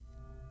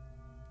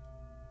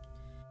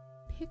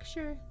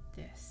Picture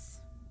this.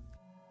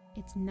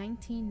 It's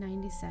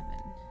 1997,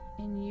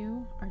 and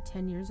you are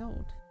 10 years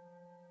old.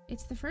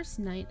 It's the first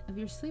night of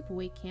your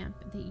sleepaway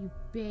camp that you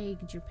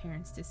begged your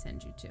parents to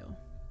send you to.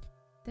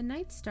 The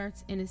night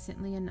starts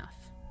innocently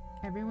enough.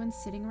 Everyone's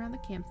sitting around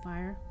the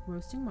campfire,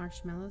 roasting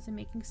marshmallows and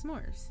making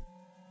s'mores.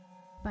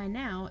 By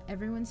now,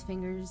 everyone's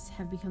fingers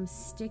have become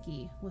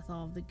sticky with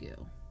all of the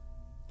goo.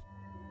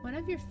 One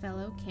of your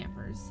fellow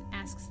campers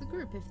asks the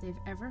group if they've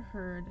ever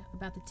heard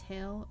about the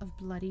tale of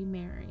Bloody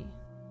Mary.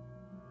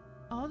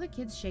 All the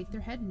kids shake their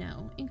head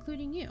no,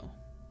 including you.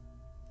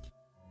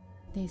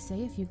 They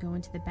say if you go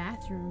into the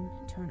bathroom,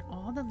 turn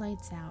all the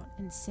lights out,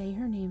 and say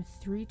her name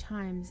 3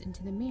 times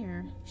into the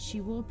mirror,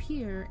 she will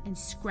appear and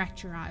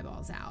scratch your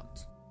eyeballs out.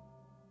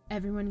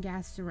 Everyone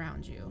gasps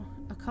around you.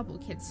 A couple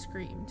kids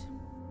screamed.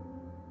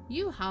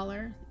 You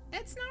holler,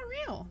 "It's not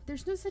real.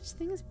 There's no such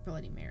thing as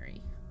Bloody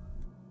Mary."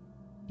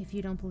 If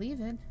you don't believe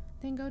it,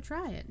 then go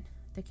try it,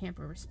 the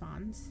camper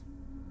responds.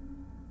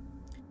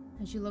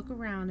 As you look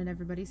around at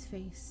everybody's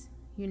face,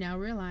 you now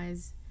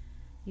realize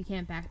you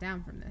can't back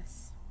down from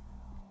this.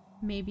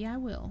 Maybe I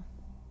will,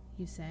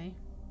 you say.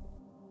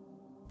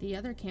 The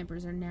other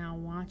campers are now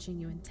watching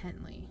you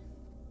intently.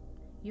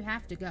 You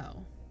have to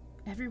go.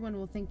 Everyone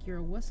will think you're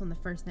a wuss on the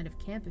first night of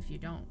camp if you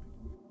don't.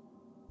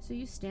 So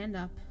you stand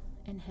up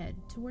and head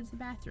towards the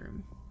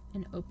bathroom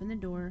and open the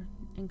door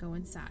and go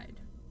inside.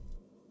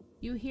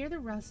 You hear the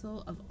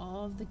rustle of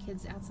all of the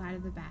kids outside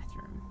of the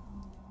bathroom.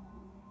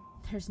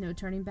 There's no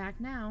turning back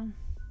now.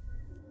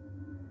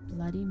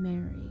 Bloody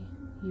Mary,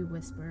 you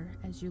whisper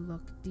as you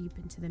look deep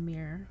into the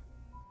mirror.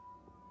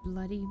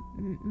 Bloody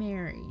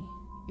Mary,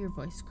 your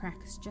voice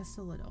cracks just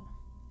a little.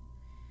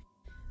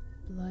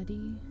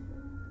 Bloody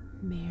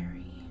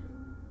Mary.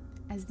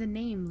 As the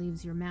name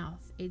leaves your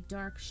mouth, a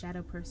dark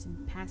shadow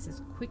person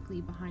passes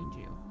quickly behind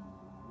you.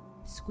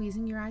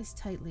 Squeezing your eyes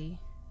tightly,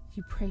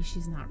 you pray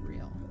she's not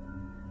real.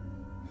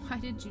 Why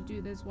did you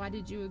do this? Why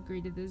did you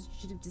agree to this? You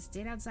should have just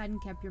stayed outside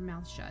and kept your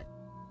mouth shut.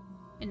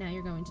 And now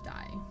you're going to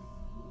die.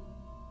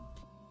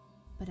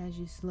 But as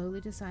you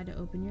slowly decide to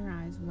open your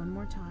eyes one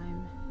more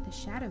time, the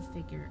shadow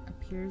figure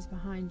appears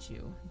behind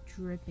you,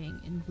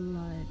 dripping in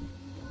blood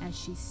as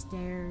she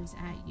stares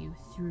at you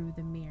through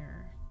the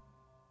mirror.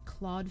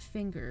 Clawed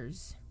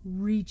fingers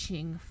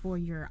reaching for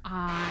your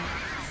eyes.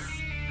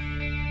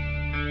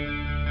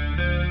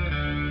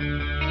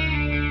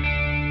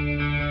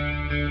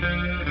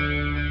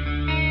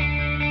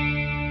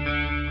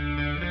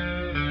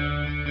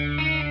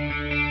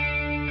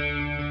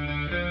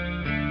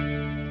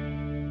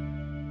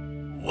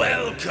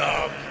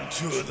 Welcome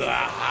to the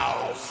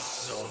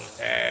House of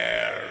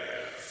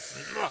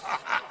Harris.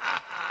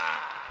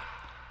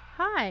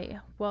 Hi,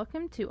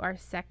 welcome to our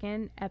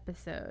second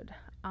episode.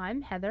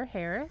 I'm Heather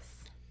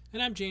Harris.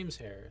 And I'm James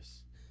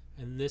Harris.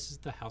 And this is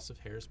the House of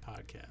Harris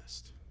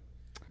podcast.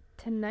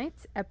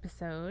 Tonight's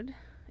episode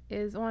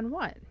is on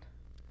what?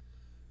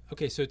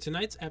 Okay, so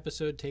tonight's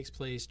episode takes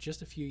place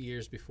just a few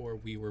years before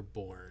we were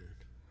born.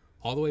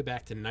 All the way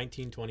back to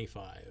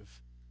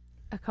 1925.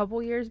 A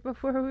couple years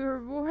before we were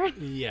born?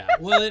 Yeah,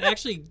 well, it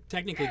actually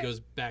technically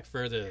goes back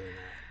further than that.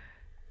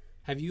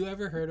 Have you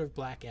ever heard of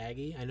Black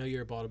Aggie? I know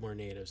you're a Baltimore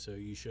native, so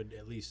you should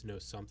at least know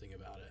something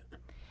about it.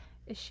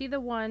 Is she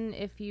the one,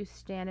 if you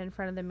stand in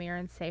front of the mirror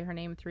and say her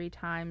name 3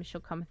 times, she'll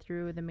come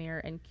through the mirror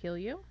and kill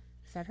you?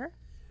 Is that her?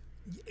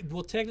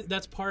 Well, technically,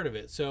 that's part of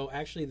it. So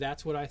actually,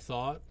 that's what I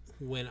thought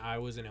when I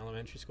was in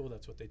elementary school.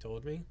 That's what they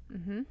told me.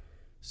 Mm-hmm.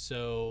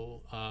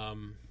 So,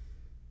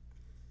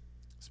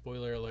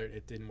 spoiler alert,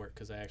 it didn't work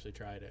because I actually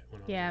tried it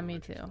when I was in me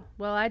elementary too. school.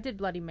 Well, I did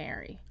Bloody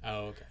Mary.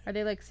 Oh, okay. Are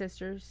they like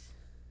sisters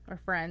or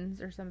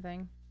friends or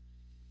something?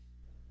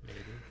 Maybe.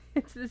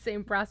 It's the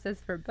same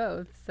process for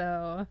both,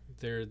 so...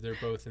 They're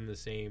both in the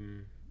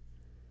same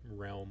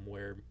realm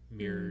where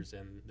mirrors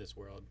and this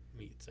world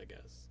meets, I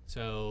guess.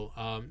 So,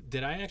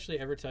 did I actually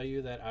ever tell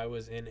you that I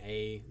was in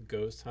a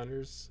ghost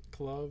hunters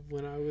club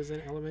when I was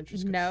in elementary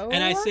school? No.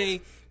 And I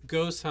say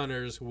ghost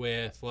hunters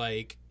with,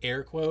 like,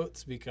 air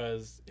quotes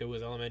because it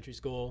was elementary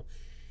school.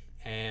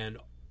 And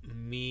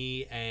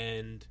me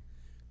and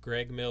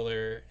Greg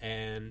Miller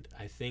and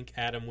I think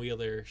Adam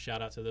Wheeler,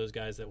 shout out to those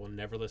guys that will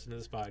never listen to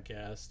this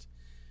podcast,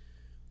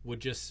 would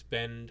just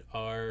spend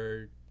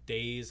our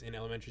days in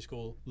elementary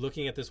school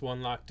looking at this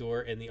one locked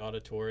door in the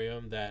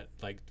auditorium that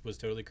like was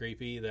totally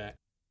creepy, that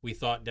we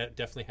thought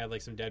definitely had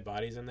like some dead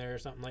bodies in there or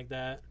something like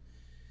that.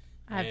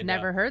 I've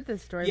never heard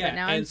this story, but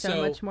now I'm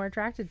so much more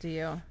attracted to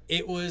you.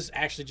 It was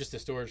actually just a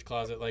storage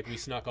closet. Like we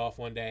snuck off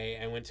one day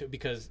and went to,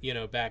 because, you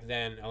know, back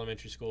then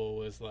elementary school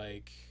was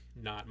like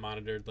not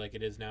monitored like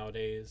it is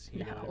nowadays.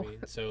 You know what I mean?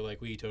 So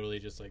like we totally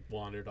just like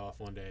wandered off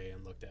one day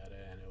and looked at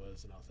it and it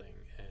was nothing.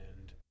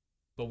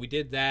 But we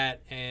did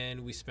that,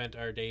 and we spent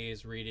our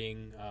days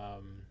reading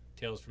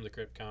Tales from the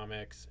Crypt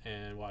comics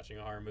and watching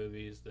horror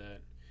movies that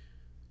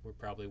were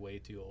probably way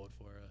too old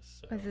for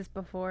us. So. Was this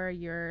before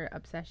your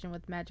obsession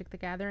with Magic the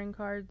Gathering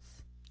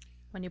cards?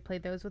 When you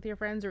played those with your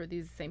friends, or were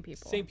these the same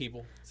people? Same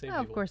people. Same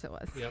people. Of course it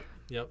was.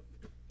 Yep.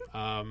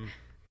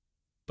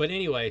 But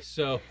anyway,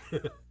 so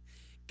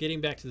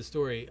Getting back to the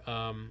story,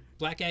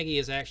 Black Aggie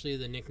is actually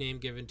the nickname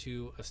given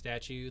to a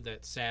statue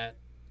that sat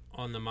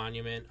on the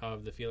monument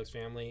of the Felix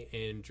family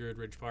in Druid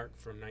Ridge Park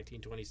from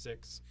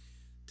 1926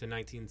 to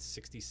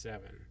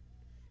 1967.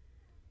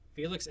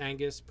 Felix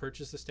Angus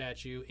purchased the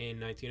statue in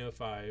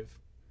 1905.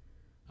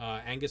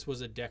 Angus was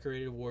a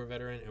decorated war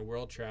veteran and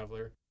world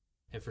traveler,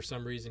 and for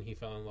some reason he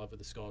fell in love with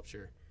the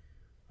sculpture.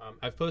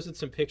 I've posted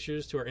some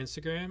pictures to our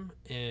Instagram,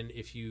 and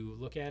if you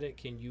look at it,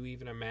 can you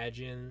even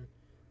imagine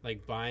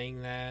like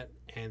buying that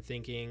and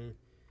thinking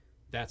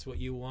that's what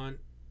you want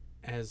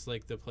as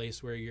like the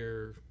place where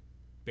you're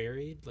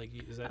buried? Like,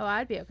 is that? Oh,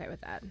 I'd be okay with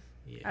that.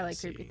 Yeah, I like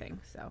creepy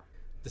things, so.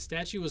 The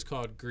statue was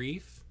called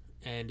Grief,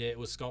 and it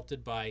was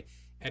sculpted by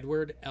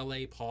Edward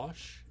L.A.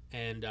 Posh,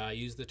 and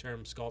used the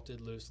term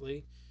sculpted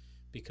loosely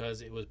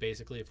because it was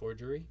basically a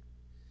forgery.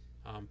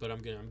 But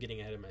I'm getting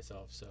ahead of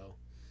myself. So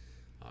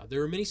there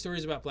were many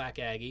stories about Black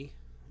Aggie.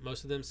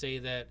 Most of them say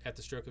that at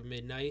the stroke of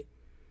midnight,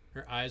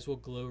 her eyes will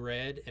glow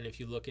red, and if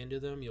you look into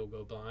them, you'll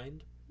go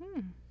blind.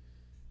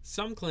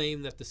 Some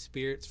claim that the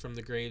spirits from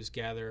the graves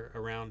gather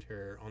around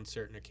her on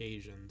certain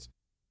occasions.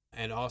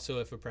 And also,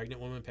 if a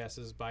pregnant woman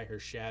passes by her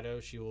shadow,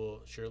 she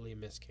will surely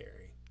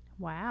miscarry.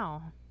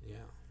 Wow. Yeah.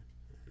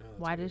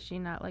 Why does she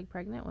not like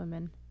pregnant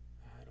women?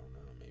 I don't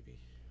know, maybe.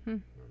 I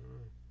don't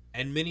know.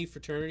 And many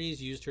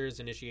fraternities used her as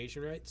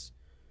initiation rites,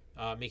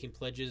 making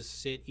pledges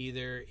sit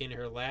either in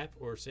her lap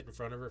or sit in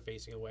front of her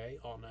facing away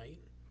all night.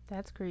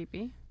 That's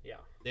creepy. Yeah.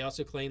 They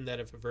also claim that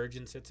if a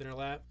virgin sits in her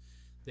lap,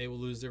 they will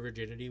lose their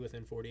virginity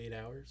within 48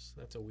 hours.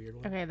 That's a weird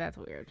one. Okay, that's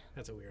weird.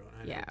 That's a weird one,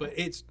 I know. Yeah. But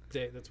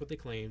that's what they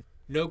claim.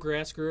 No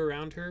grass grew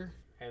around her,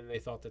 and they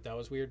thought that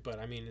was weird. But,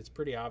 I mean, it's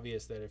pretty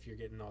obvious that if you're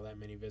getting all that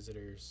many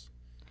visitors,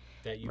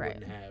 that you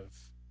wouldn't have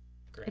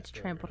grass. It's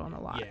trampled on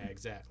a lot. Yeah,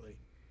 exactly.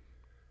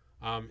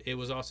 It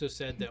was also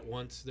said that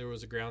once there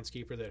was a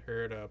groundskeeper that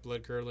heard a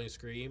blood-curdling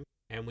scream,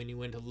 and when he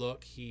went to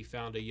look, he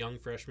found a young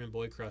freshman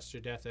boy crushed to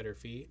death at her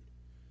feet.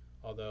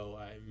 Although,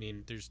 I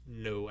mean, there's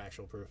no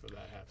actual proof of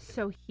that happening.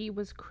 So he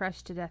was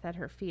crushed to death at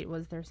her feet.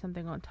 Was there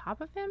something on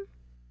top of him?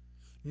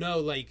 No,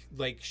 like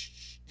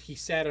he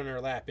sat on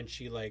her lap and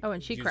she like... Oh,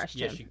 and she crushed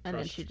him. And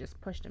then crushed. she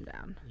just pushed him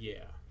down.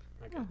 Yeah,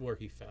 where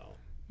he fell.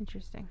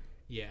 Interesting.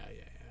 Yeah.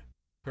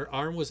 Her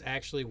arm was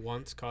actually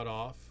once cut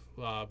off,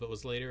 but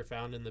was later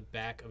found in the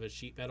back of a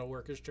sheet metal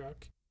worker's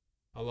truck,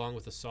 along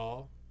with a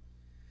saw.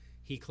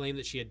 He claimed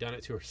that she had done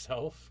it to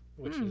herself,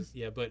 which is,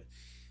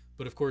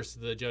 but of course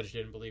the judge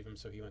didn't believe him,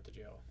 so he went to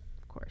jail.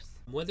 Of course.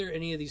 Whether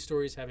any of these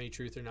stories have any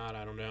truth or not,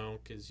 I don't know,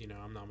 because,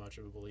 I'm not much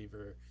of a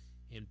believer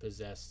in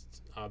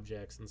possessed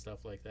objects and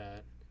stuff like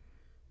that.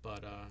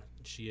 But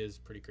she is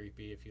pretty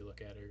creepy if you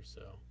look at her,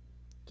 so.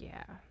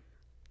 Yeah.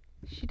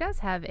 She does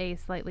have a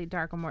slightly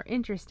darker, more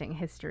interesting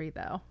history,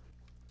 though.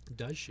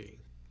 Does she?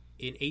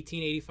 In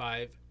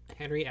 1885,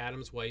 Henry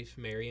Adams' wife,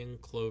 Marion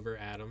Clover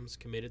Adams,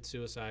 committed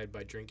suicide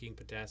by drinking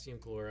potassium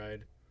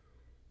chloride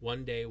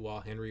one day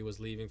while Henry was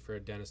leaving for a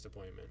dentist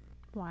appointment.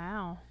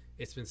 Wow.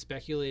 It's been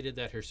speculated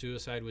that her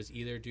suicide was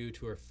either due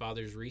to her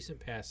father's recent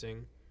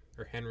passing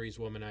or Henry's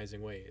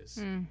womanizing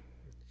ways.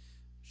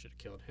 Should have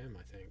killed him,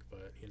 I think,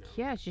 but,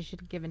 Yeah, she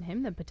should have given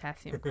him the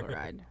potassium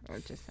chloride. Or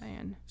just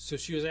saying. So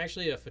she was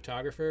actually a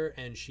photographer,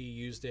 and she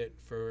used it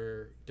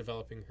for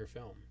developing her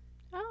film.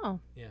 Oh.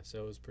 Yeah,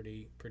 so it was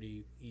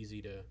pretty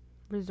easy to...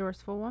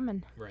 Resourceful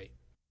woman. Right.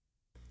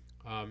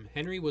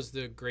 Henry was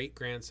the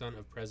great-grandson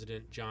of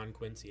President John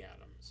Quincy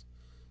Adams,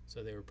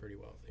 so they were pretty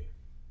wealthy.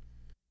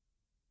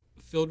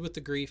 Filled with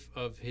the grief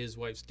of his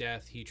wife's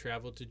death, he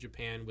traveled to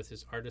Japan with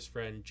his artist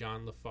friend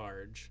John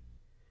Lafarge,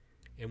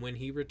 and when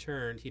he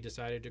returned, he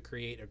decided to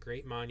create a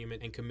great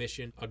monument and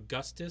commissioned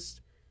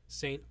Augustus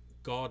St.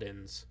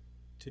 Gaudens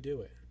to do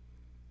it.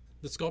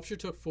 The sculpture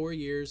took 4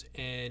 years,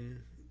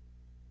 and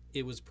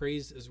it was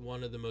praised as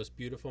one of the most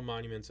beautiful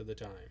monuments of the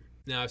time.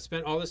 Now, I've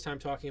spent all this time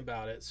talking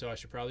about it, so I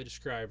should probably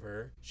describe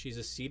her. She's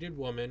a seated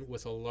woman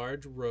with a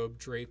large robe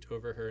draped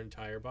over her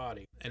entire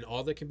body. And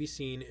all that can be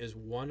seen is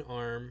one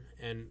arm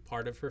and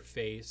part of her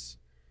face,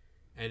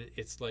 and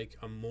it's like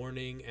a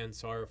mourning and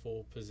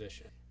sorrowful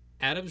position.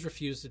 Adams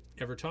refused to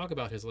ever talk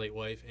about his late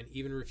wife and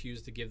even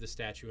refused to give the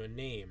statue a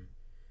name.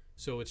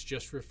 So it's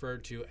just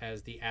referred to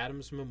as the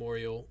Adams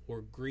Memorial,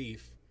 or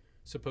Grief,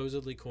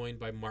 supposedly coined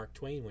by Mark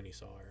Twain when he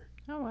saw her.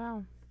 Oh,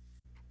 wow.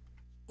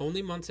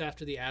 Only months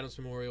after the Adams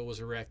Memorial was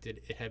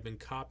erected, it had been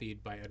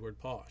copied by Edward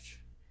Posh.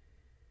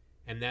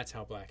 And that's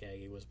how Black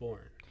Aggie was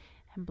born.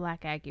 And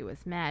Black Aggie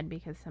was mad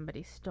because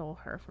somebody stole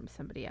her from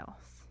somebody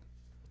else.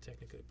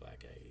 Technically,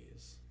 Black Aggie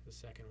is the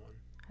second one.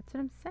 That's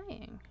what I'm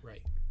saying.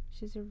 Right.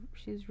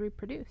 She's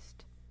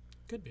reproduced.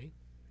 Could be.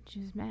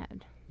 She's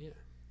mad. Yeah,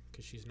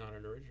 because she's not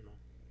an original.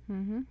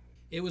 Mm-hmm.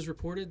 It was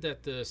reported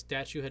that the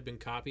statue had been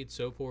copied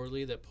so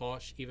poorly that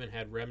Posh even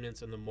had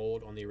remnants in the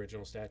mold on the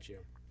original statue.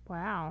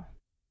 Wow.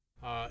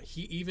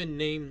 He even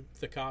named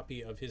the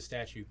copy of his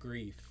statue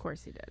Grief. Of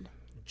course he did.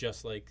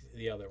 Just like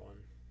the other one.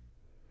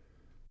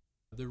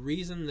 The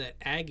reason that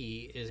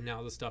Aggie is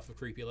now the stuff of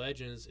creepy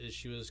legends is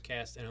she was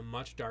cast in a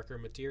much darker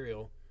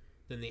material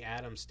than the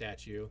Adams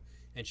statue,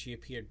 and she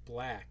appeared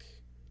black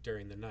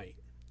during the night.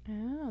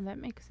 Oh, that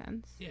makes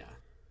sense. Yeah.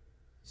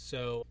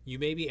 So you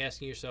may be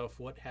asking yourself,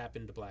 what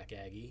happened to Black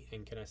Aggie,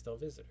 and can I still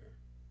visit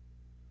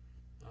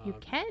her? You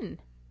can.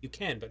 You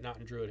can, but not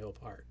in Druid Hill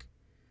Park.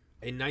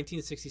 In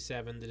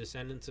 1967, the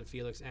descendants of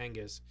Felix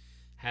Angus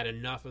had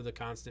enough of the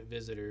constant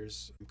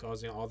visitors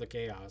causing all the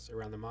chaos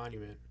around the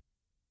monument,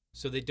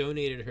 so they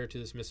donated her to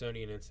the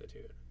Smithsonian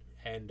Institute,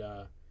 and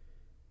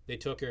they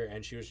took her,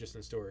 and she was just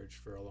in storage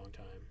for a long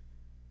time.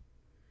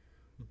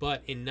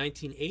 But in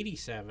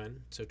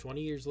 1987, so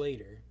 20 years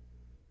later,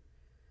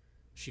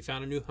 she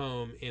found a new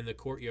home in the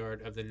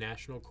courtyard of the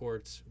National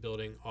Courts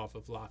building off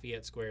of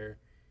Lafayette Square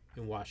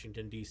in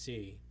Washington,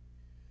 D.C.,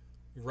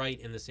 right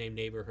in the same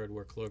neighborhood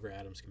where Clover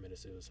Adams committed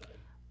suicide.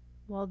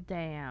 Well,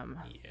 damn.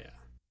 Yeah.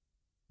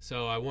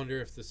 So I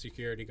wonder if the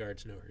security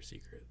guards know her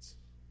secrets.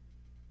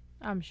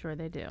 I'm sure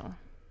they do.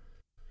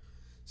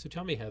 So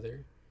tell me,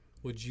 Heather,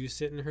 would you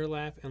sit in her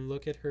lap and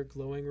look at her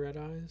glowing red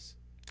eyes?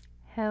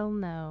 Hell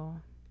no.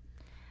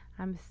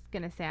 I'm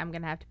going to say I'm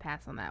going to have to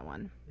pass on that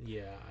one.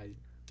 Yeah, I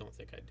don't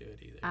think I'd do it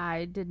either.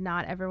 I did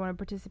not ever want to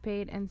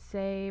participate and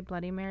say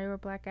Bloody Mary or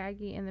Black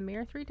Aggie in the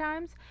mirror 3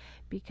 times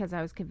because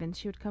I was convinced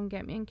she would come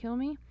get me and kill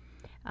me.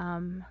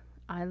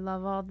 I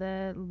love all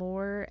the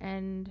lore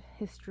and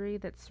history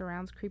that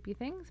surrounds creepy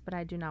things, but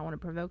I do not want to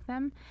provoke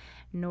them,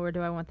 nor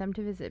do I want them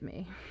to visit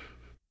me.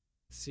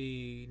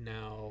 See,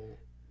 now,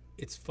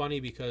 it's funny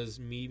because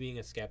me being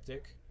a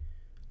skeptic,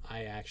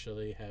 I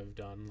actually have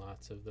done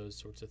lots of those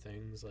sorts of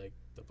things, like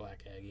the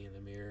Black Aggie in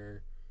the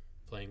mirror,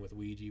 playing with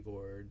Ouija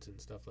boards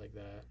and stuff like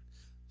that.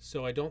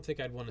 So I don't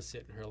think I'd want to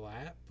sit in her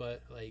lap,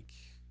 but, like,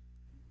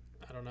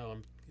 I don't know.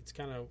 It's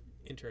kind of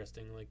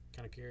interesting, like,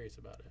 kind of curious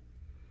about it.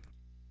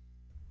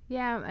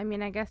 Yeah, I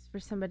mean, I guess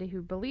for somebody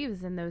who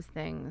believes in those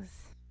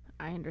things,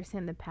 I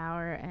understand the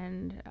power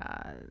and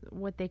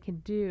what they can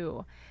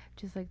do.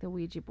 Just like the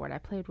Ouija board. I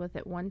played with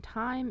it one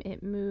time,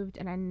 it moved,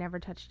 and I never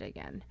touched it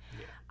again.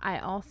 Yeah.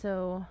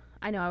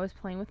 I know I was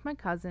playing with my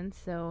cousins,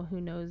 so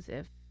who knows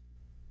if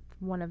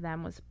one of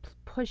them was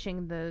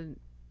pushing the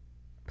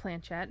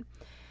planchette.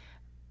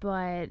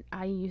 But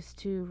I used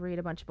to read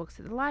a bunch of books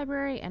at the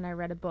library, and I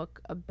read a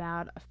book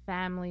about a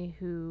family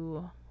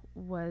who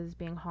was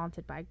being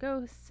haunted by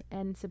ghosts,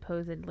 and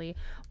supposedly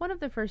one of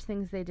the first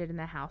things they did in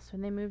the house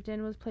when they moved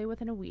in was play with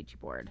an Ouija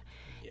board.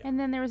 Yeah. And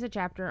then there was a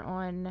chapter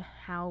on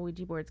how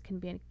Ouija boards can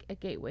be a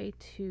gateway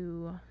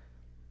to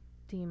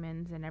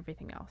demons and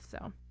everything else.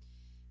 So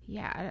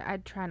yeah,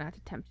 I'd try not to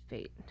tempt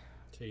fate.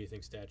 So you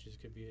think statues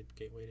could be a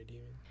gateway to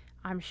demons?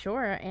 I'm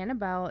sure.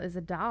 Annabelle is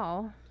a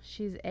doll.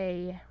 She's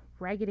a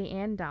Raggedy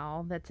Ann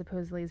doll that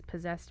supposedly is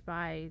possessed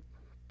by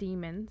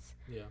demons.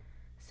 Yeah.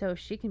 So if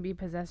she can be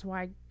possessed,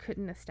 why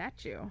couldn't a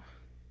statue?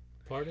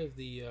 Part of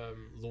the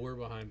lore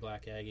behind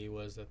Black Aggie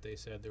was that they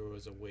said there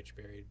was a witch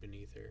buried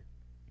beneath her.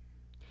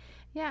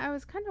 Yeah, I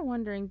was kind of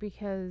wondering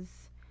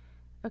because,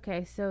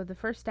 okay, so the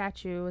first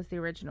statue was the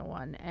original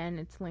one, and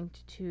it's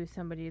linked to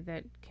somebody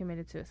that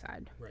committed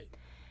suicide. Right.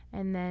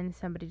 And then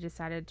somebody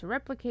decided to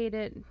replicate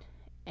it,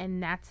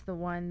 and that's the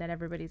one that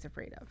everybody's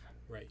afraid of.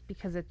 Right.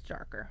 Because it's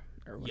darker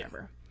or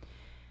whatever.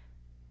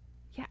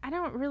 Yeah, I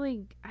don't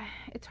really...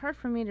 It's hard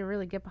for me to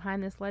really get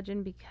behind this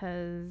legend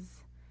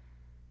because...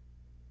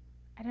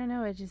 I don't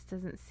know, it just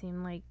doesn't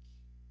seem like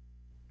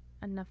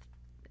enough...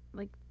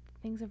 Like,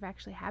 things have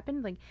actually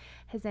happened. Like,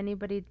 has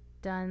anybody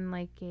done,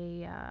 like,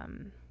 a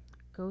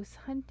ghost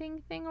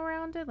hunting thing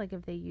around it? Like,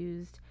 if they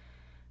used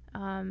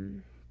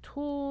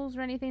tools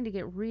or anything to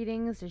get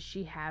readings, does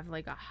she have,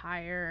 like, a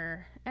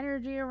higher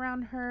energy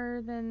around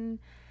her than...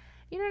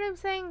 You know what I'm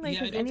saying? Like,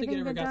 yeah, I don't think it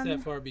ever got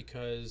that far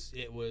because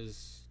it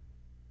was...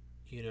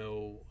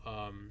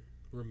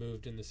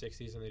 removed in the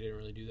 60s and they didn't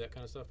really do that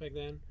kind of stuff back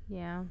then.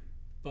 Yeah.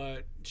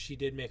 But she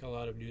did make a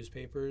lot of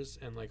newspapers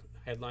and like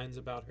headlines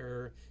about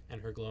her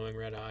and her glowing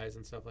red eyes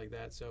and stuff like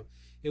that. So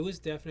it was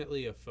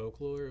definitely a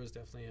folklore. It was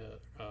definitely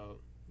a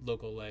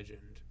local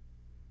legend.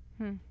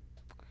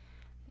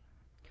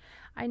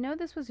 I know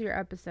this was your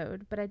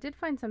episode, but I did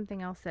find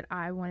something else that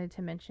I wanted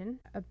to mention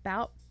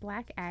about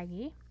Black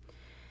Aggie.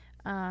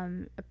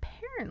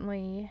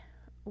 Apparently,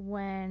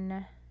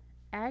 when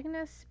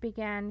Agnes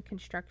began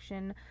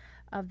construction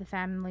of the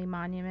family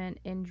monument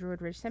in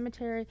Druid Ridge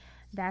Cemetery,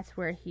 that's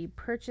where he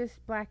purchased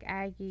Black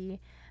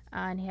Aggie,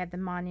 and he had the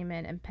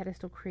monument and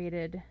pedestal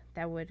created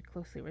that would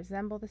closely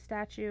resemble the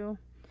statue.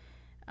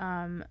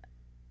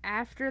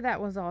 After that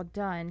was all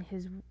done,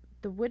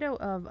 the widow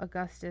of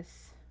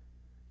Augustus,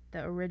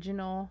 the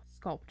original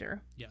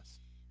sculptor, Yes.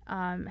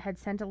 had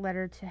sent a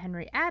letter to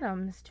Henry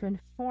Adams to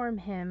inform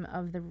him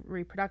of the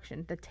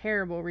reproduction, the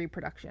terrible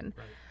reproduction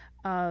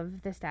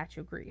of the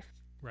Statue of Grief.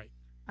 Right.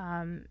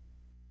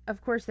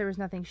 Of course, there was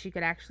nothing she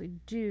could actually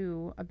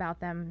do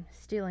about them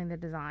stealing the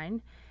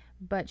design,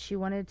 but she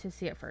wanted to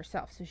see it for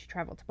herself, so she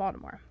traveled to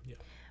Baltimore. Yeah.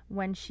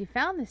 When she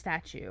found the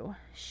statue,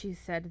 she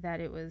said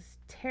that it was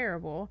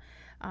terrible.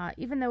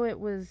 Even though it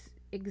was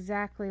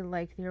exactly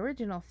like the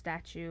original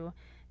statue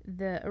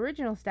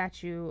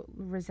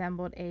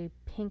resembled a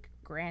pink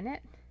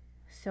granite,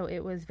 so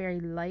it was very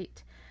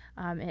light.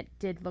 It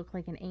did look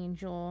like an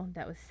angel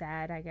that was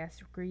sad, I guess,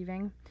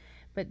 grieving.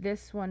 but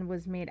this one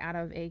was made out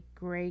of a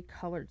gray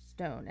colored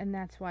stone, and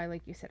that's why,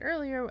 like you said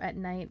earlier, at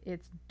night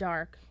it's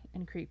dark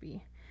and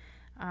creepy.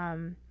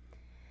 And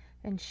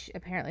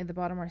apparently the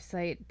Baltimore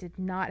site did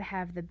not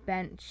have the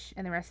bench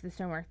and the rest of the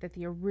stonework that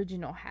the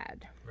original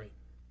had. Right.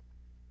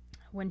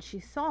 When she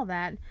saw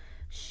that,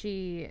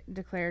 she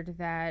declared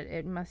that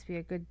it must be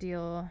a good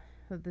deal,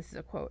 this is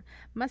a quote,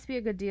 must be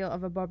a good deal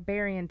of a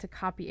barbarian to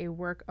copy a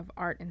work of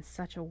art in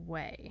such a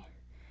way.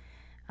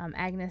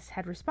 Agnes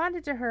had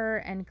responded to her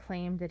and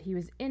claimed that he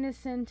was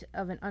innocent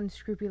of an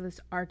unscrupulous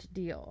art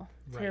deal,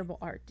 terrible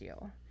art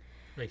deal.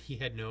 Right, he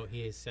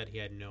said he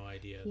had no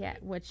idea. Yeah,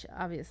 which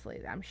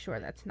obviously I'm sure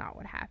that's not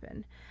what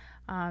happened.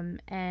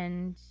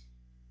 And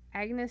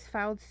Agnes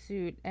filed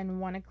suit and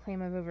won a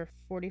claim of over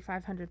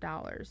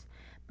 $4,500,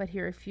 but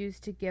he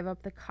refused to give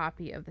up the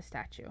copy of the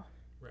statue.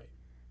 Right.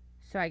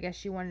 So I guess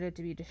she wanted it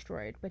to be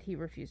destroyed, but he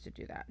refused to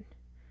do that.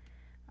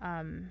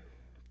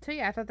 So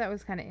yeah, I thought that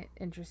was kind of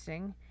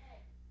interesting,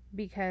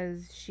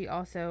 because she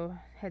also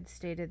had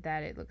stated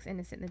that it looks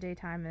innocent in the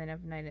daytime, and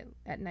then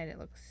at night it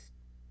looks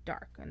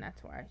dark, and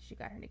that's why she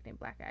got her nickname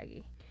Black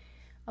Aggie.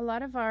 A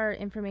lot of our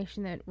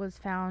information that was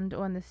found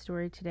on this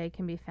story today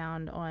can be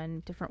found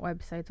on different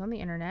websites on the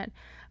internet.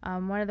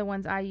 One of the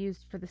ones I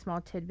used for the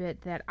small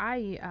tidbit that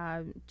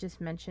I just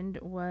mentioned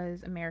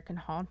was American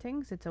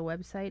Hauntings. It's a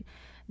website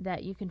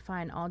that you can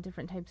find all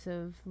different types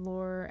of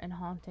lore and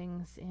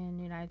hauntings in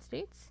the United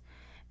States,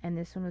 and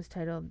this one was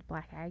titled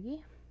Black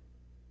Aggie.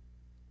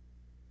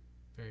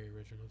 Very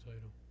original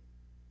title.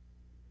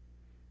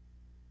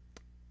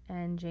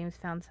 And James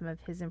found some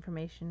of his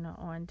information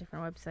on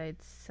different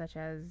websites, such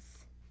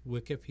as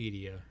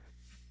Wikipedia.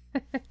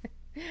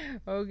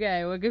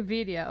 Okay,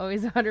 Wikipedia,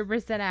 always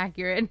 100%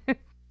 accurate.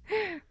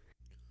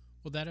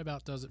 Well, that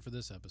about does it for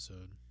this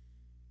episode.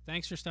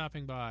 Thanks for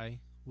stopping by.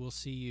 We'll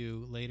see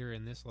you later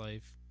in this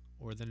life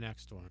or the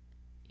next one.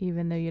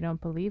 Even though you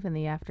don't believe in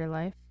the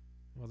afterlife.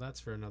 Well, that's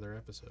for another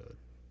episode.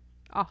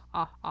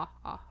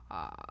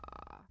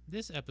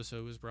 This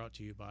episode was brought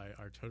to you by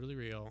our totally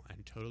real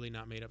and totally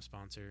not made up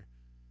sponsor,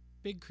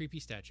 Big Creepy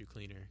Statue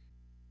Cleaner.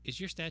 Is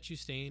your statue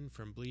stained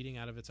from bleeding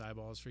out of its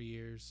eyeballs for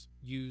years?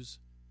 Use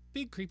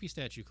Big Creepy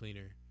Statue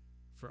Cleaner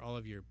for all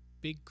of your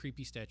big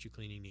creepy statue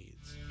cleaning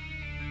needs.